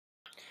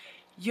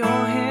Your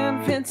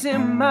hand fits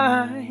in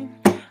mine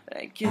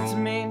like it's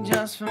made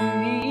just for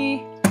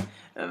me.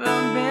 The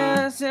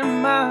best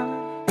in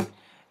mine,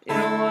 it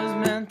was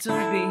meant to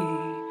be.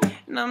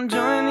 And I'm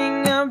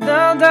joining up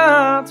the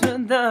dots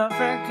with the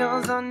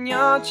freckles on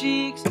your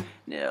cheeks.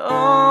 It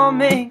all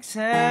makes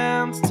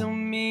sense to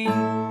me.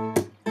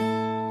 I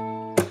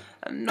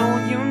know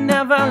you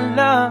never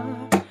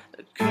loved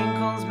the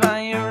crinkles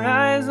by your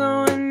eyes,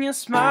 or when you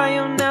smile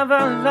you never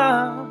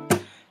loved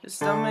your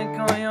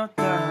stomach or your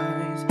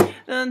thighs,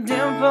 the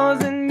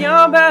dimples in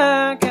your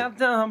back at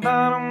the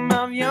bottom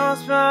of your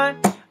spine.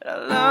 But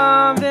I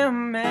love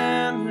them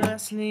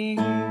endlessly.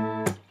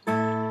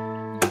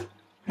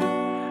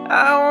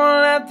 I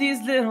won't let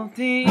these little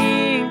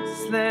things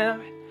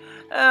slip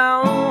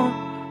out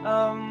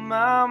of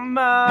my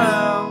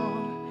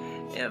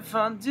mouth. If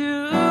I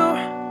do,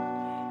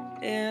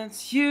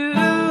 it's you,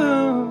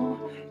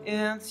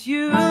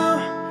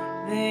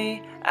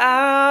 they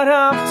add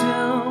up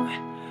to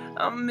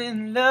I'm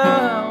in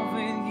love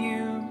with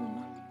you.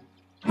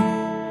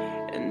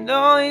 And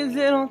all these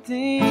little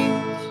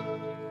things,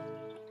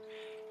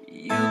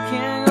 you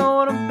can't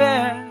go to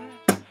bed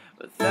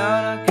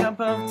without a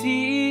cup of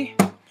tea.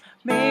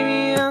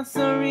 Maybe that's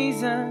the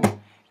reason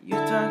you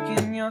tuck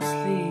in your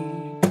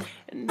sleep.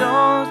 And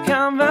those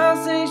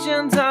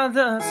conversations are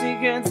the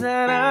secrets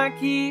that I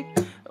keep.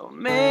 It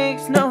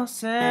makes no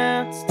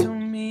sense to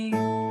me.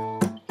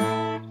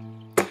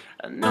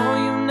 I know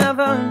you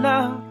never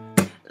loved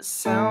the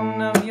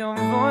sound of your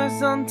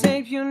voice on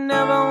tape. You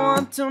never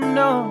want to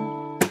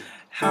know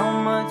how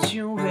much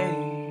you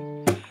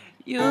weigh.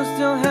 You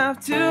still have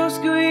to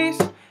squeeze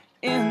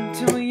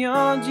into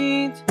your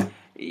jeans.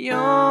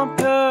 You're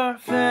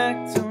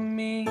perfect to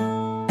me.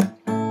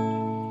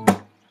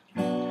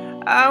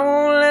 I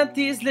won't let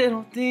these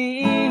little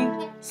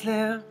things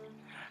slip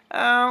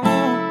out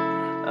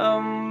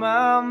of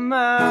my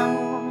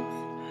mouth.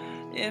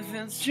 If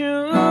it's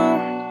true,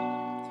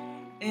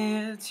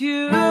 it's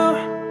you,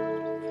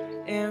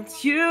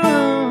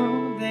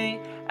 they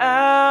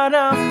add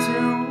up to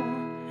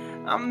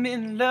I'm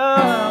in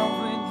love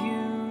with you.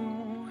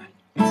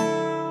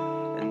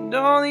 And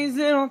all these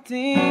little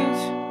things,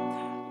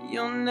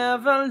 you'll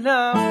never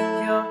love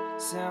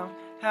yourself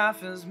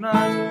half as much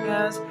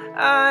as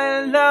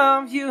I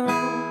love you.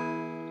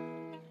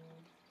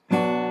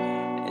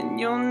 And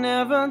you'll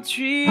never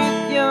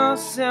treat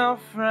yourself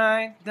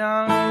right,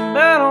 darling,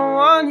 but I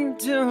want you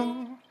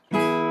to.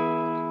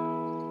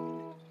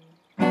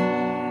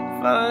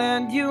 If I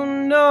let you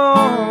know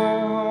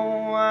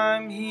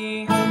I'm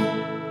here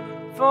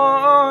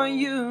for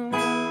you,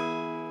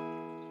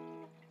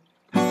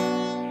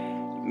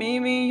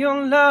 maybe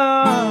you'll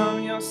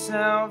love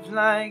yourself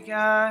like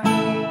I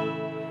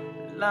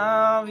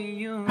love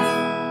you.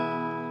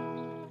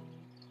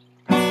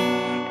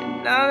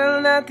 And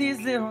I'll let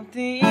these little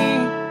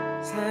things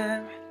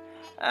slip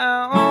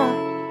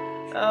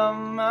out of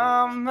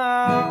my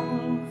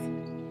mouth.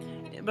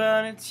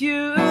 But it's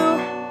you,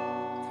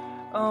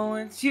 oh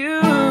it's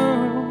you,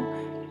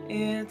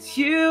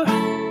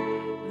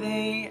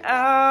 they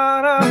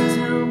add up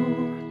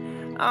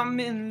to I'm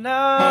in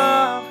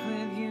love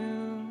with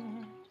you.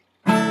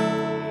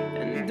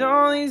 And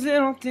all these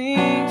little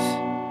things,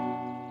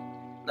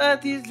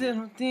 let these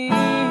little things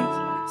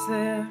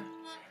slip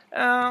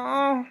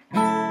out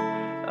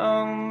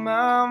of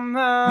my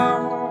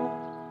mouth.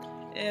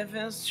 If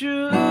it's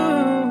true,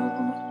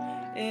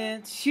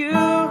 it's you,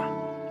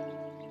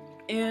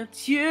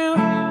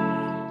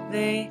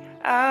 they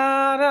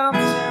add up to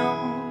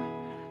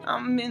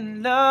I'm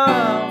in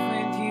love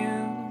with you.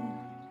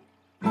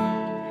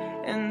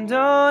 And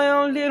all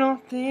your little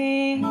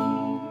things